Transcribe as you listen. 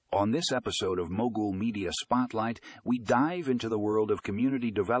On this episode of Mogul Media Spotlight, we dive into the world of community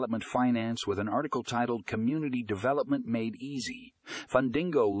development finance with an article titled Community Development Made Easy,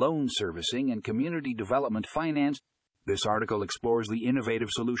 Fundingo Loan Servicing and Community Development Finance. This article explores the innovative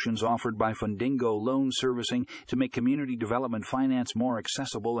solutions offered by Fundingo Loan Servicing to make community development finance more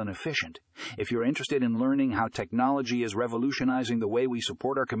accessible and efficient. If you're interested in learning how technology is revolutionizing the way we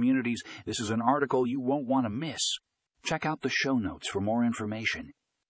support our communities, this is an article you won't want to miss. Check out the show notes for more information.